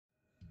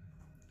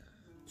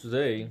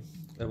Today,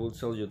 I will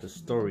tell you the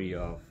story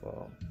of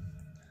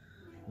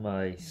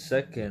my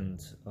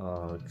second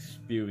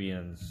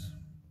experience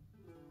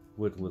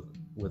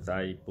with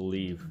I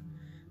believe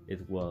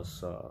it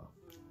was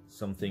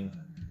something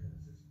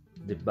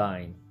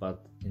divine,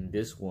 but in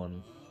this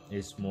one,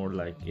 it's more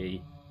like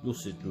a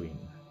lucid dream.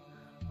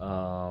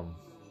 Um,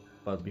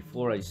 but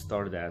before I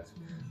start that,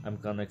 I'm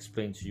gonna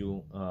explain to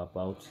you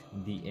about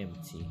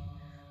DMT.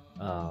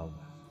 Um,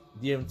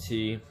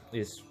 DMT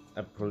is,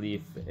 I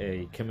believe,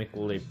 a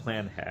chemical a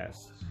plant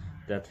has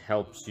that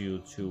helps you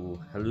to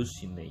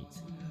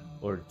hallucinate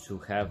or to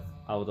have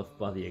out of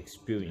body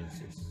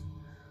experiences.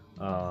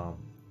 Um,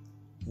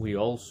 we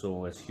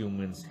also, as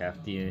humans,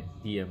 have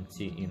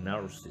DMT in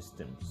our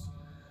systems.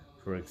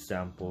 For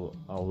example,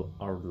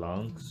 our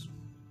lungs,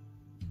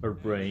 our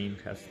brain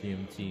has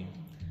DMT,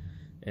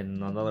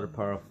 and another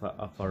part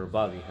of our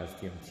body has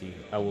DMT.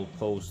 I will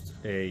post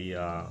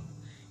a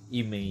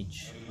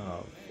image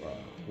of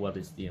what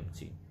is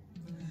DMT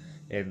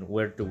and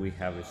where do we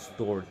have it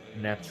stored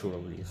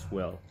naturally as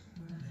well.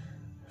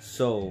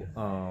 So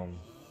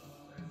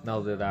now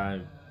that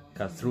I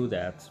got through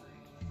that,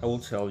 I will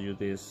tell you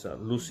this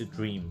lucid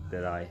dream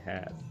that I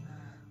had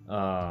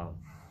uh,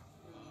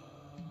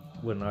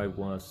 when I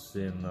was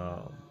in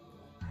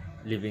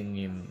living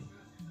in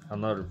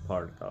another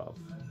part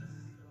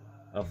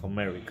of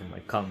America,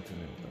 my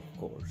continent, of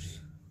course.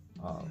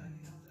 Um,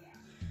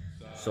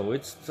 so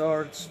it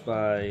starts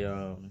by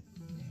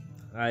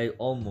I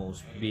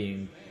almost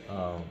being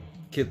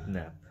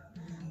kidnapped.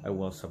 I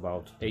was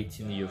about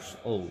 18 years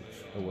old.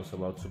 I was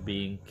about to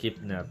being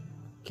kidnapped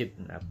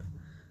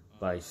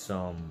by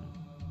some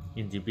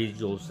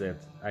individuals that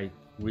I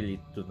really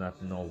do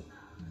not know.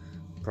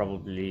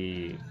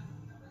 Probably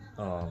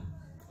um,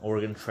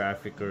 organ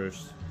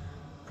traffickers.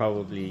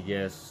 Probably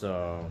yes,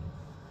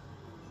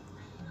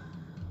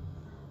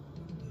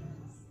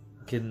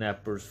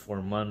 kidnappers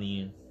for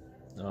money.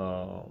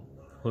 Uh,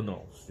 who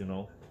knows?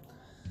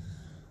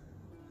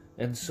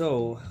 And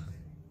so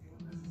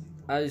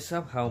I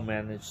somehow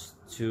managed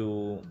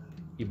to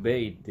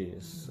evade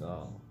these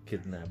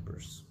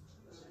kidnappers.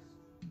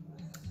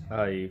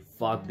 I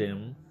fought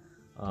them.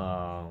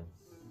 Uh,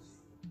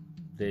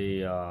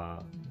 they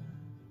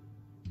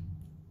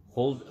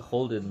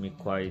holded me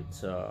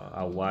quite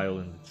a while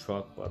in the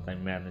truck, but I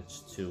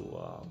managed to.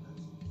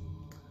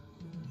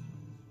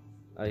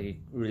 I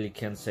really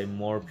can't say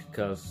more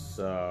because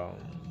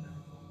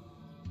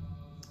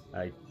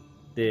I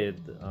did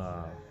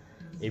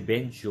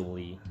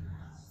eventually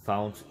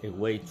found a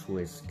way to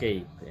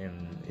escape,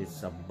 and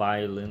it's a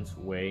violent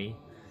way.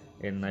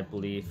 And I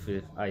believe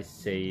if I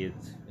say it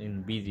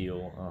in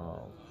video,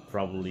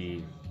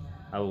 probably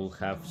I will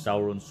have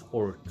Sauron's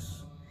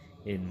orcs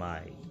in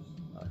my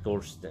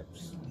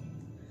doorsteps.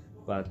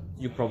 But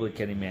you probably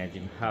can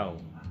imagine how.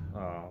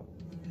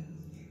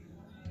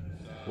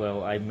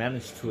 Well, I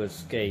managed to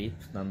escape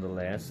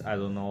nonetheless. I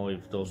don't know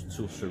if those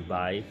two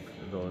survived,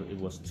 though it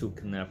was two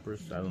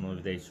kidnappers. I don't know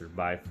if they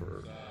survived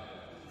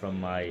from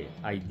my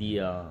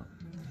idea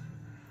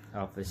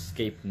of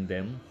escaping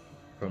them,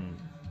 from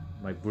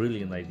my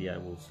brilliant idea, I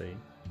will say.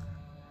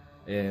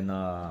 And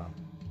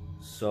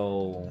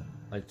so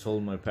I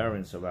told my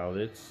parents about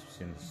it,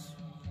 since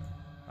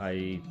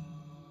I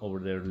over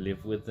there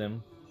live with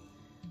them,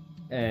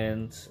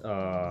 and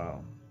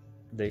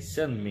they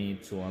sent me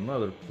to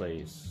another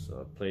place.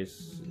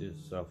 Place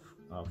is a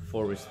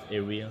forest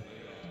area.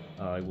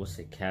 It was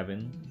a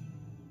cabin,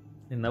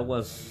 and I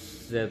was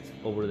set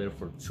over there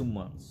for 2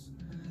 months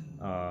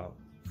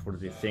for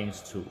the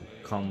things to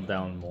calm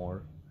down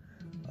more,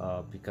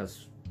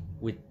 because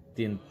we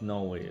didn't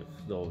know if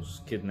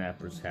those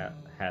kidnappers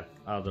had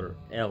other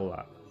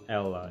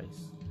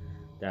allies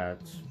that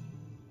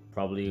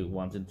probably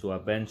wanted to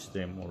avenge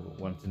them or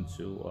wanted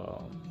to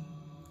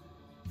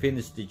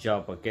finish the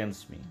job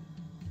against me.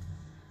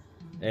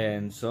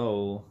 And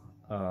so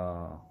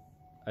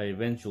I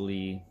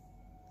eventually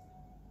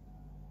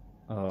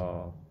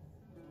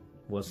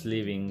was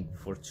living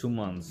for 2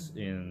 months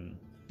in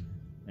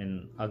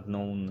an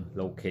unknown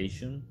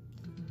location,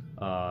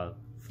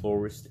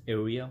 forest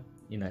area,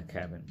 in a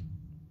cabin.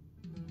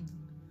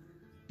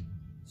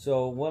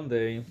 So one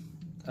day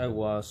I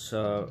was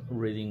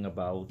reading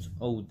about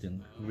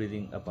Odin,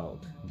 reading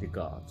about the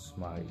gods,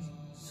 my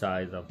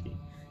side of the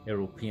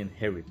European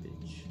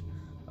heritage.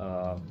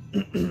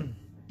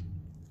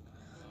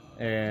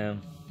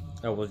 And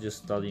I was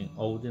just studying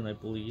Odin, I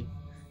believe,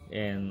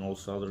 and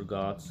also other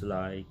gods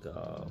like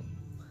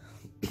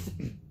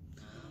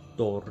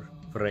Thor,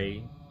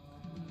 Frey,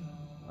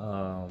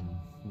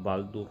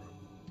 Baldur.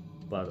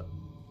 But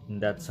in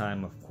that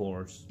time, of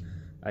course,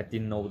 I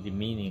didn't know the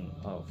meaning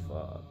of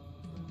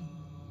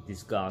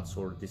these gods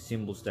or the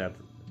symbols that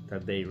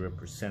they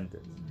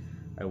represented.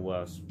 I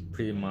was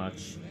pretty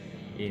much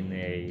in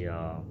a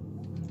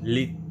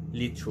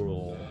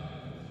literal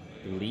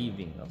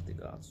believing of the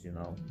gods,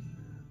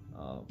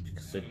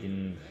 because I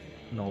didn't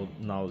know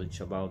knowledge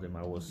about them.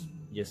 I was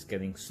just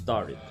getting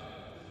started.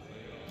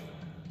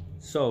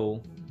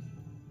 So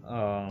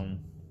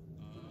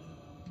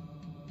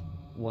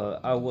while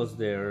I was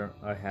there,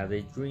 I had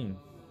a dream,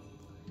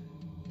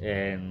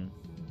 and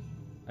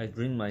I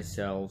dreamed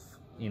myself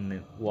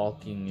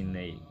walking in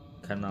a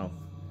kind of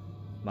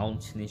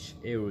mountainish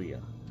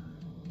area,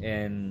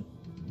 and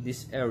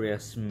this area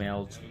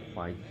smelled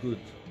quite good.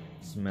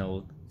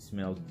 Smelled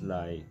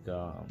like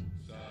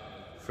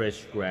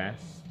fresh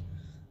grass,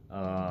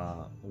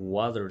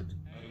 watered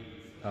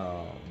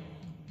uh,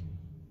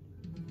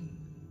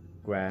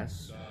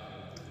 grass.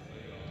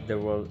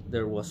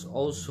 There was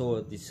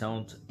also the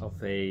sound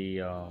of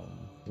a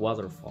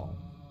waterfall.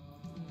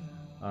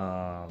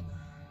 Uh,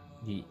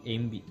 the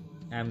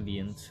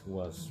ambient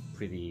was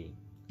pretty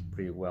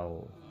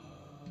well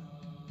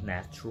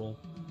natural,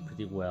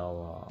 pretty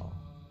well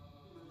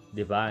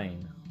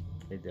divine,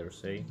 I dare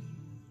say.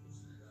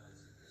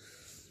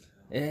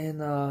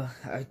 And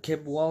I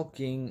kept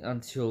walking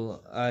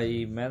until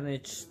I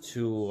managed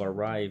to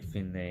arrive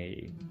in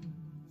a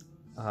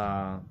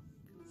uh,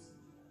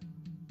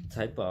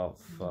 type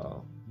of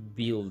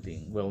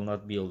building. Well,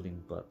 not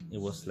building, but it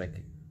was like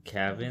a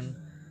cabin,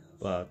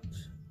 but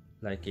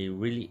like a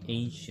really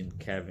ancient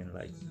cabin.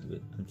 Like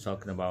I'm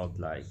talking about,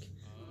 like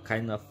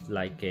kind of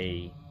like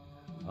a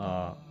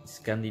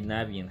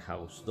Scandinavian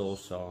house.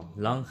 Those are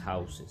long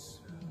houses.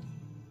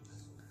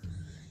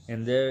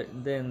 And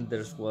then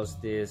there was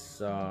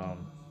this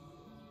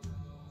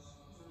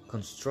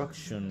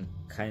construction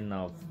kind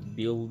of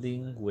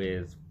building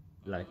with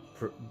like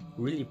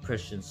really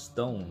precious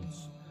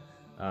stones,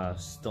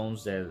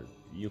 stones that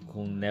you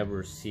could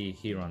never see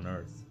here on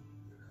Earth.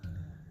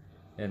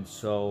 And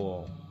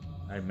so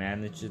I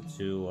managed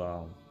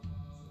to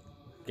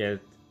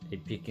get a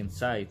peek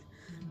inside,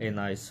 and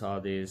I saw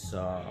this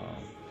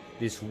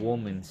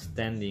woman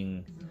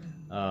standing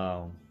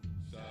uh,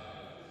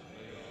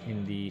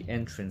 in the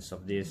entrance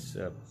of this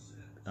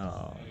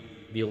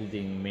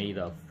building made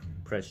of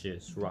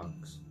precious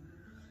rocks.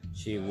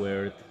 She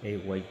wore a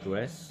white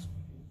dress,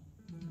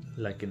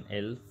 like an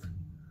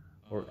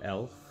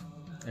elf,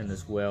 and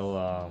as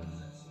well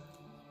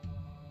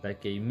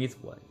like a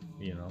midwife.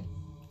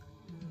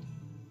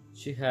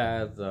 She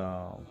had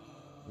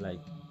like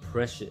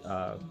precious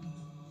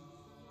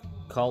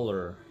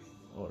color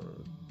or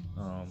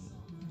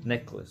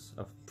necklace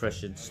of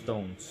precious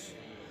stones.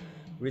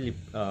 Really,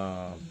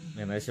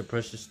 and I say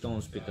precious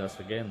stones because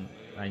again,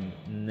 I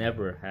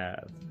never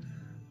had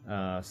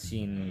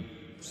seen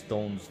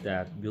stones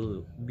that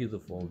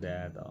beautiful,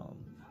 that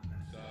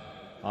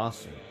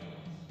awesome.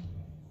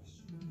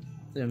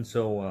 And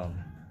so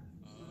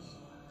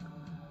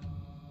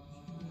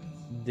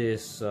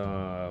this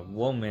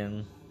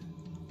woman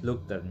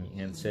looked at me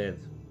and said,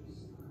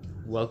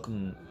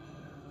 "Welcome,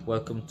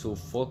 welcome to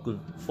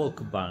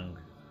Folkebank,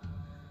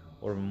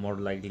 or more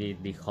likely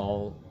the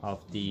hall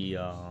of the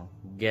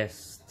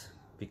guest,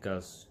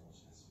 because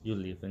you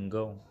live and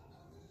go."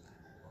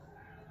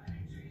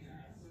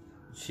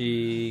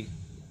 She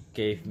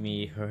gave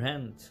me her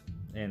hand,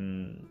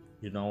 and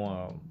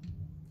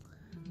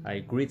I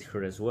greet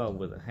her as well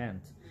with a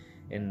hand,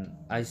 and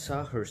I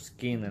saw her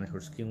skin, and her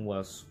skin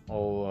was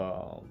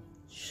all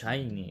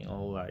shiny,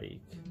 all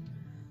like,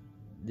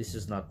 this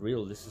is not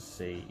real. This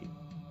is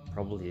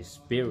probably a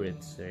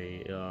spirit,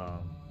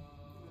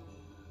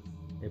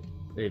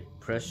 a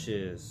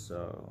precious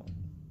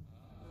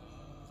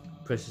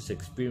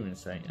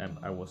experience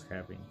I was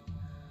having.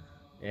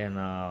 And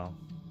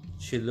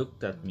she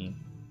looked at me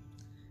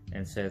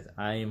and said,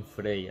 "I am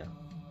Freya,"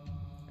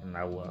 and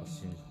I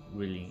was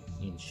really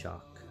in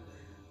shock.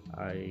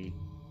 I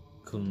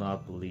could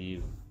not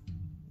believe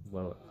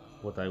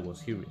what I was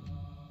hearing.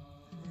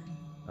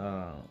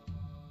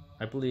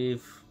 I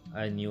believe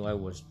I knew I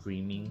was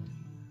dreaming.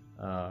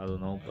 I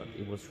don't know, but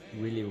it was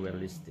really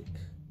realistic.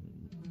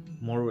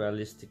 More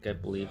realistic, I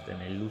believe,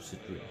 than a lucid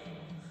dream.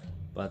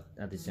 But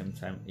at the same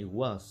time, it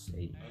was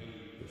a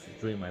lucid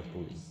dream, I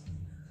believe.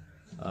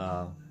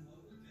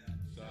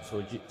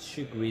 So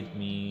she greeted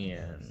me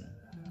and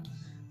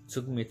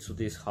took me to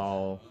this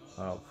hall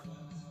of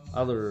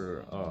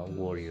other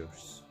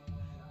warriors.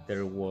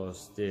 There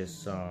was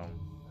this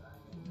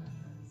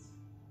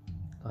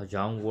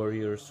young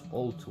warriors,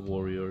 old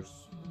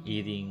warriors,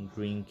 eating,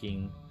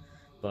 drinking,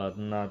 but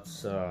not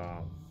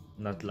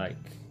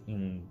like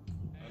in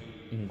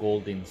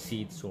golden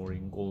seats or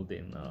in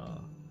golden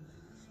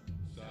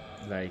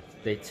like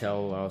they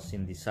tell us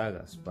in the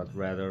sagas, but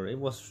rather it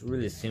was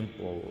really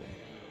simple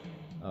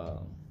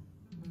uh,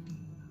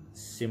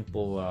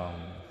 simple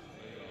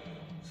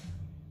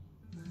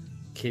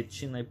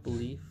kitchen, I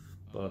believe,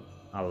 but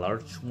a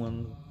large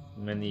one,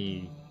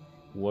 many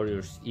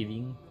warriors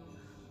eating.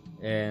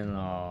 And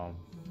I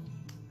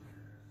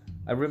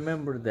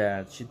remember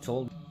that she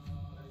told,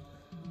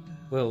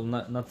 well,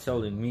 not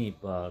telling me,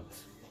 but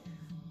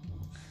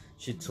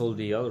she told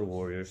the other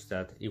warriors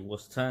that it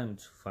was time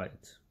to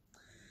fight,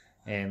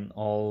 and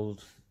all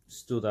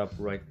stood up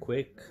right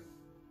quick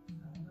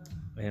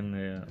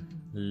and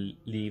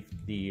leave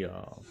the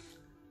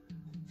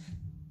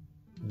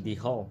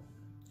hall,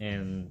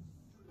 and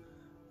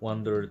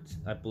wandered.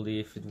 I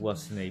believe it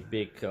was in a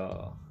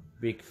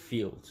big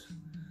field.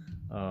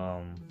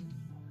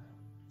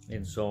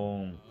 And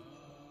so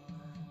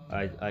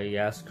I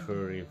asked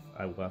her if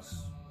I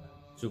was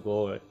to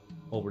go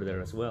over there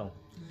as well,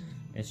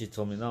 and she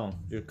told me, no,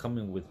 you're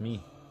coming with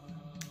me.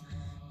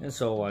 And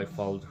so I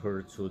followed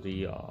her to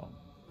the hall,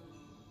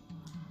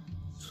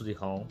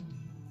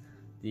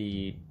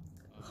 the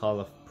hall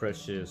of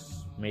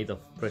precious, made of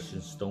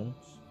precious stones.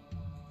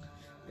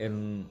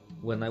 And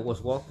when I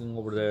was walking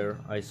over there,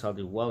 I saw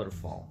the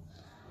waterfall.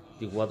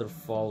 The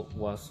waterfall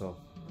was of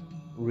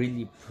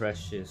really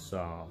precious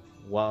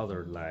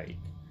water, like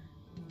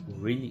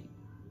really,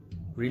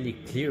 really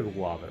clear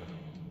water.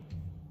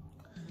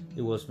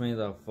 It was made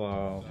of,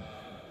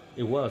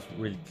 it was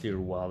really clear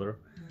water,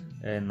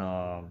 and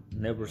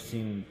never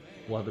seen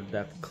water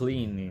that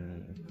clean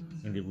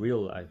in the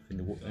real life,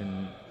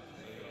 in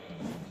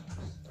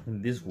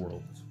this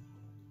world.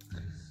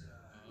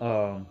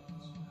 Um,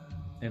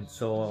 and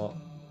so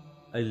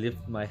I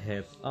lifted my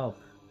head up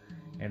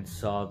and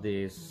saw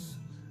this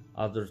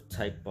other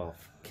type of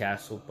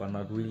castle, but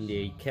not really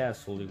a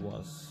castle. It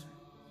was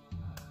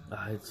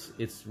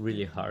it's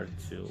really hard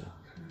to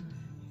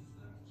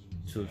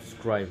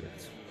describe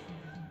it,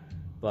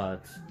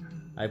 but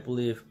I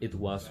believe it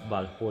was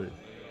Valhall,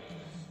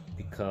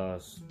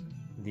 because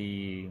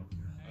the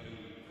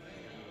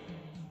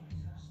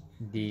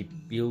the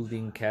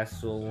building,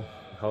 castle,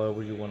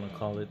 however you want to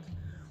call it,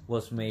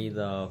 was made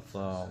of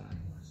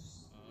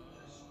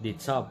the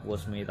top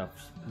was made of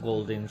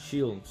golden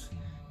shields,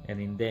 and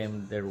in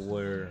them there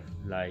were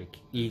like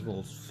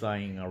eagles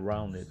flying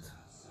around it,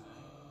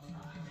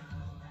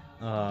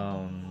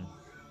 um,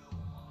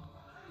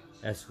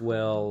 as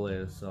well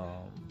as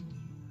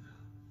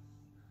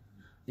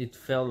it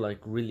felt like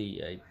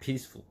really a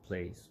peaceful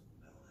place,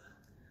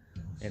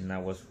 and I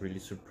was really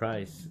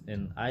surprised.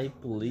 And I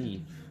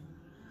believe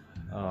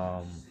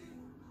um,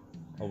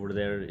 over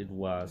there it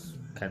was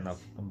kind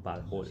of a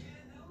bad hole.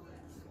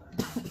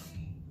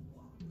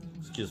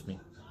 Excuse me.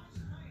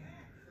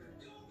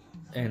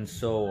 And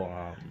so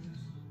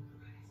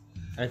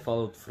I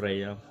followed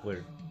Freya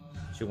where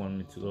she wanted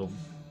me to go,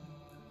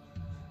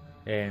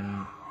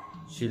 and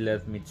she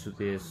led me to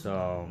this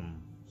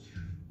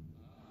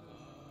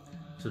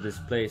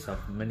place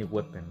of many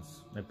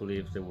weapons. I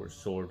believe there were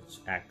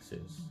swords,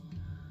 axes,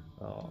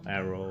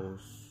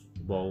 arrows,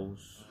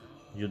 bows,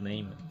 you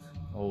name it,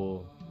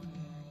 all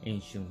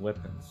ancient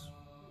weapons.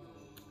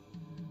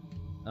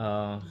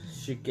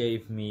 She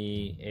gave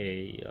me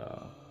a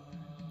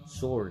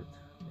sword,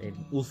 an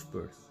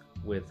Uthberth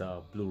with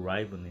a blue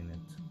ribbon in it,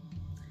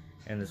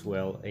 and as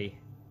well a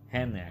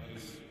hand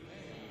axe,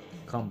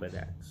 combat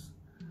axe.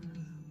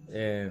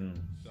 And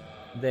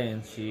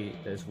then she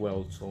as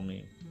well told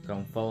me,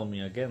 come follow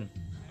me again.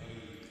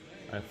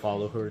 I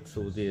followed her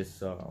to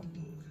this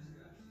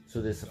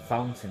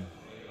fountain.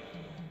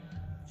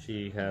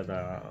 She had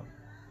a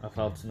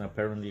fountain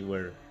apparently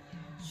where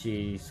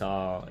she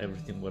saw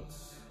everything what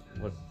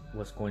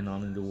was going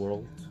on in the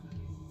world.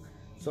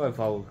 So I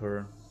followed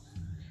her,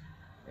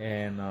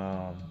 and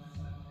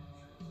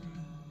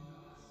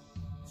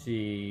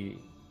she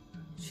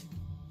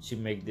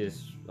made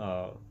this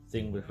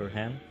thing with her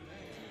hand,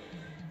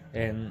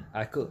 and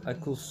I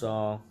could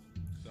saw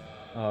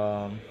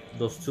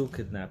those two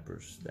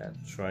kidnappers that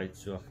tried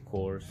to, of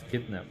course,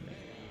 kidnap me.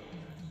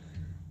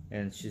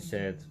 And she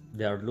said,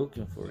 they are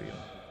looking for you.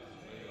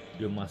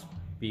 You must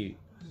be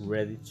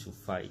ready to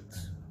fight.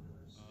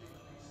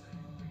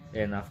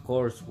 And of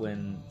course,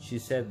 when she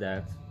said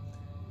that,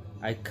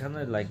 I kind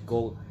of like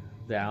go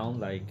down,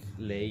 like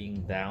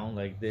laying down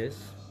like this,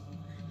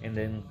 and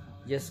then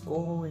just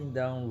going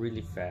down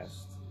really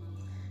fast.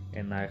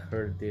 And I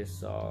heard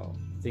this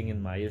thing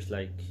in my ears,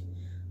 like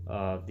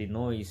the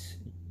noise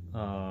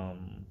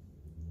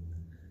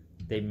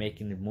they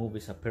make in the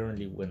movies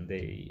apparently when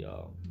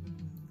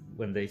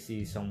they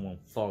see someone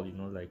fall, you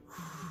know, like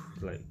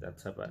that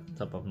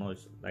type of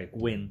noise, like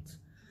wind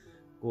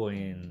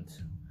going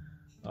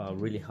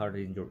really hard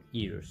in your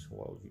ears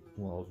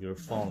while you're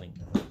falling.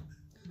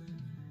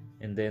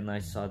 And then I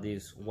saw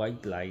this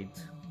white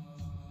light,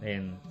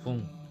 and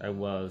boom, I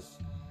was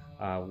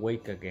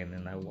awake again,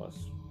 and I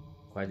was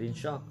quite in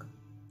shock.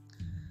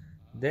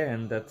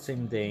 Then that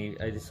same day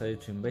I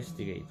decided to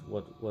investigate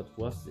what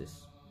was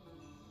this.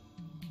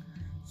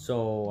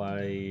 So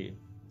I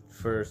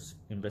first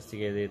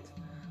investigated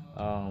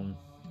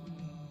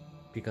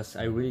because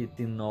I really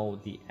didn't know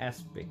the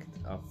aspect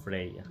of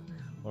Freya,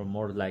 or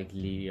more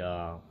likely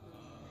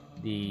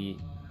the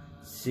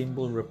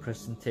symbol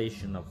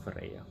representation of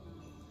Freya.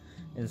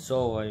 And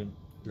so I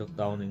looked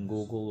down in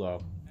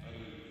Google,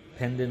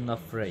 pendant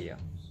of Freya.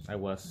 I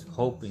was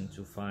hoping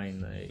to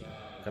find a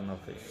kind of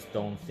a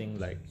stone thing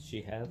like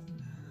she had,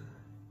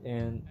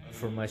 and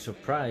for my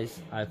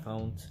surprise I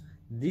found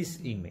this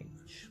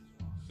image.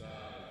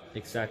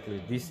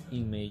 Exactly, this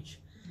image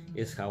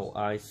is how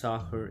I saw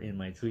her in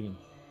my dream,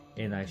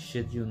 and I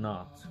shit you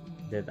not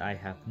that I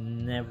have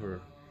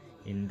never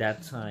in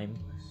that time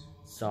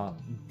saw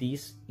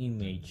this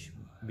image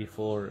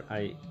before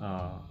I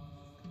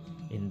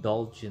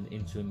indulged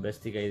into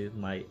investigating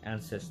my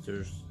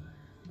ancestors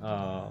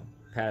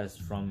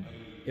past from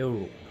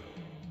Europe.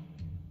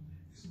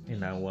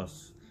 and I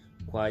was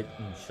quite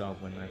in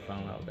shock when I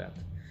found out that,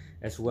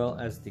 as well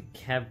as the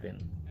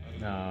cabin.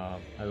 I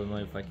don't know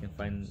if I can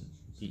find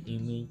the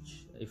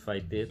image. If I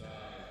did,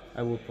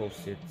 I will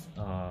post it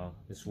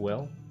as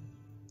well.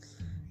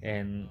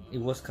 And it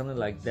was kind of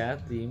like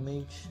that, the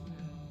image,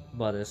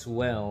 but as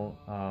well,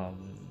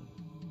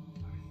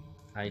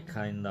 I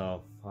kind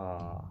of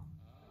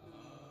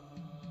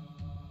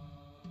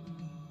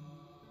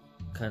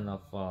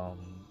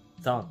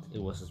thought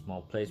it was a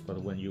small place,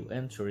 but when you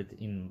enter it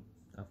in,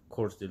 of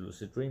course, the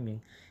lucid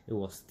dreaming, it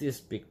was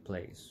this big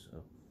place,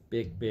 a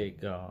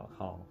big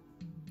hall.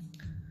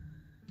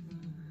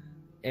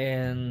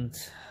 And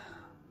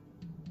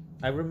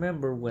I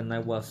remember when I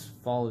was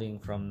falling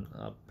from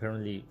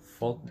apparently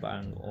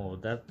Folkbank or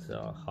that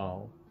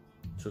hall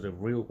to the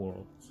real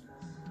world,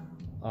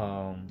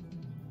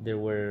 there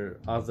were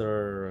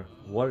other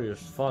warriors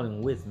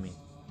falling with me,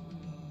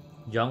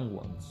 young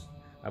ones,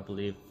 I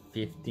believe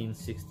 15,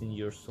 16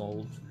 years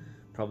old.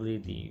 Probably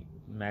the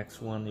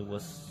max one, it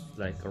was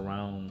like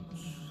around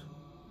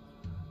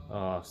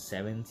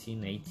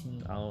 17,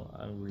 18,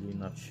 I'm really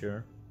not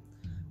sure,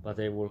 but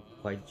they were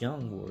quite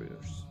young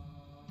warriors,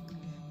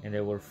 and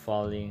they were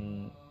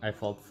falling. I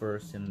fought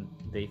first and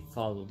they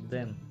followed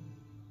them,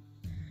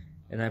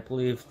 and I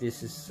believe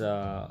this is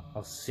a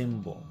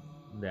symbol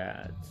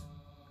that,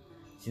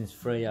 since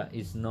Freya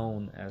is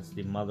known as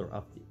the mother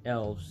of the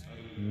elves,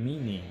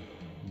 meaning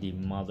the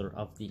mother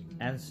of the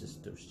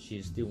ancestors, she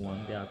is the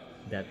one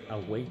that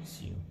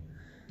awaits you,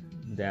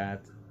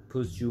 that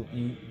puts you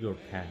in your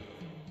path,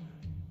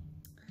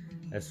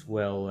 as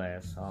well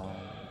as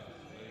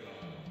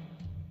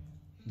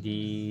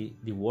the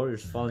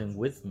warriors falling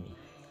with me.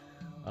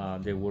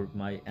 They were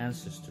my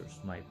ancestors,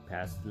 my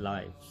past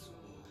lives.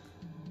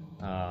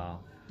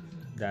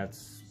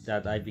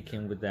 That I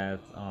became with that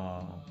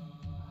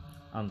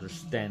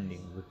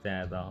understanding, with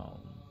that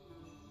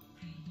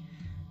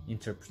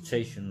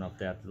interpretation of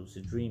that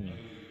lucid dreaming.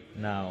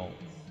 Now,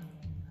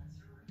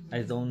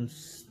 I don't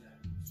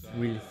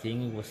really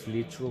think it was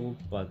literal,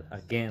 but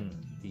again,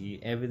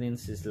 the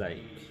evidence is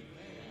like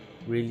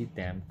really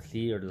damn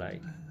clear.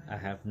 Like, I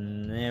have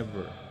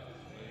never,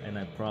 and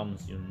I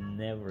promise you,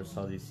 never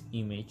saw this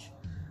image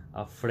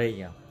of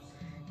Freya.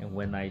 And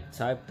when I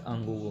typed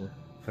on Google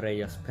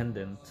Freya's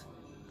pendant,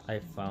 I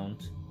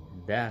found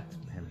that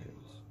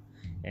pendant,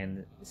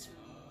 and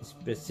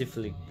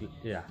specifically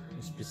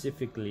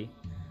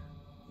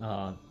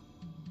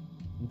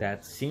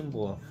that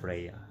symbol of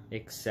Freya,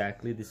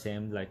 exactly the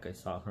same like I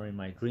saw her in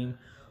my dream,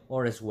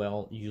 or as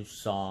well you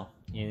saw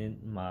in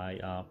my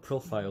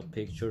profile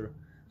picture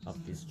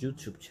of this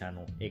YouTube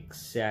channel,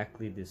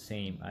 exactly the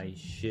same. I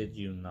shit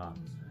you not,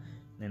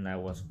 and I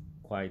was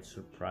quite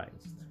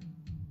surprised.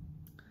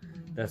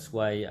 That's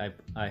why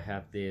I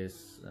have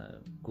this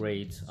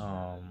great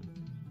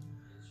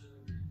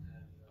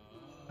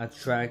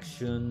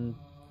attraction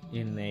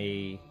in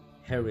a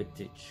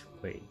heritage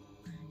way,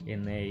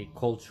 in a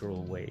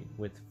cultural way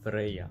with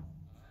Freya,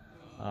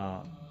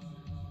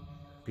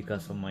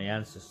 because of my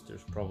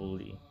ancestors,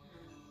 probably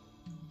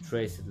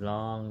traced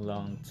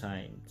long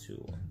time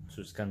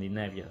to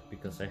Scandinavia,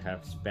 because I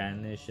have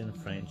Spanish and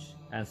French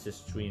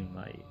ancestry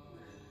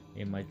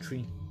in my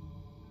tree,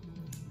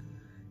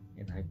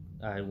 and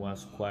I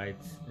was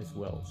quite as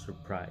well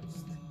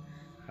surprised.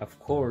 Of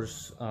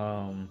course,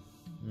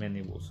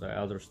 many will say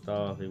other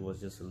stuff, it was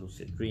just a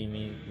lucid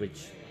dreaming,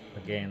 which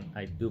again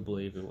I do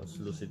believe it was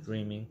lucid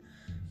dreaming,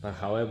 but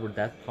however,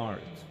 that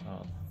part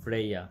of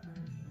Freya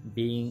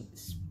being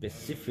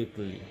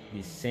specifically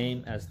the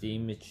same as the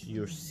image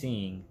you're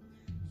seeing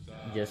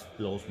just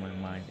blows my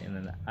mind,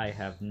 and I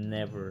have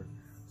never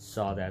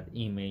saw that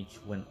image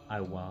when I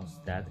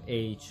was that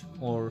age,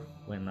 or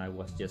when I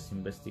was just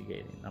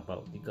investigating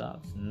about the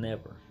gods.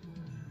 Never.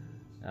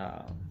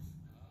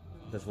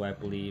 That's why I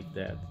believe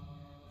that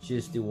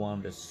she's the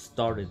one that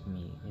started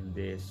me in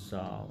this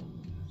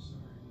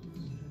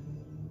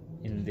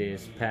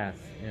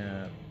path.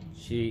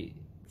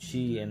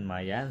 She and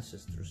my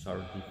ancestors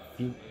are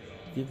the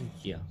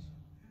Vilja,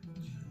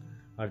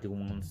 are the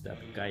ones that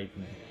guide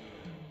me.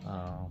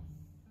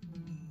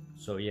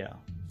 So yeah,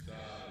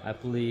 I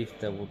believe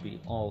that will be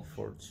all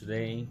for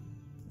today.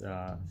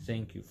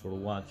 Thank you for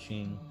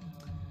watching,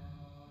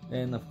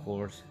 and of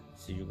course,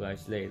 see you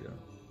guys later.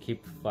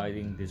 Keep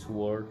fighting this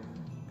war,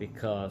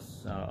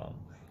 because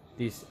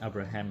this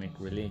Abrahamic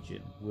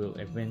religion will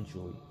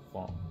eventually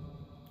fall.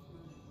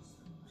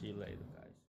 See you later.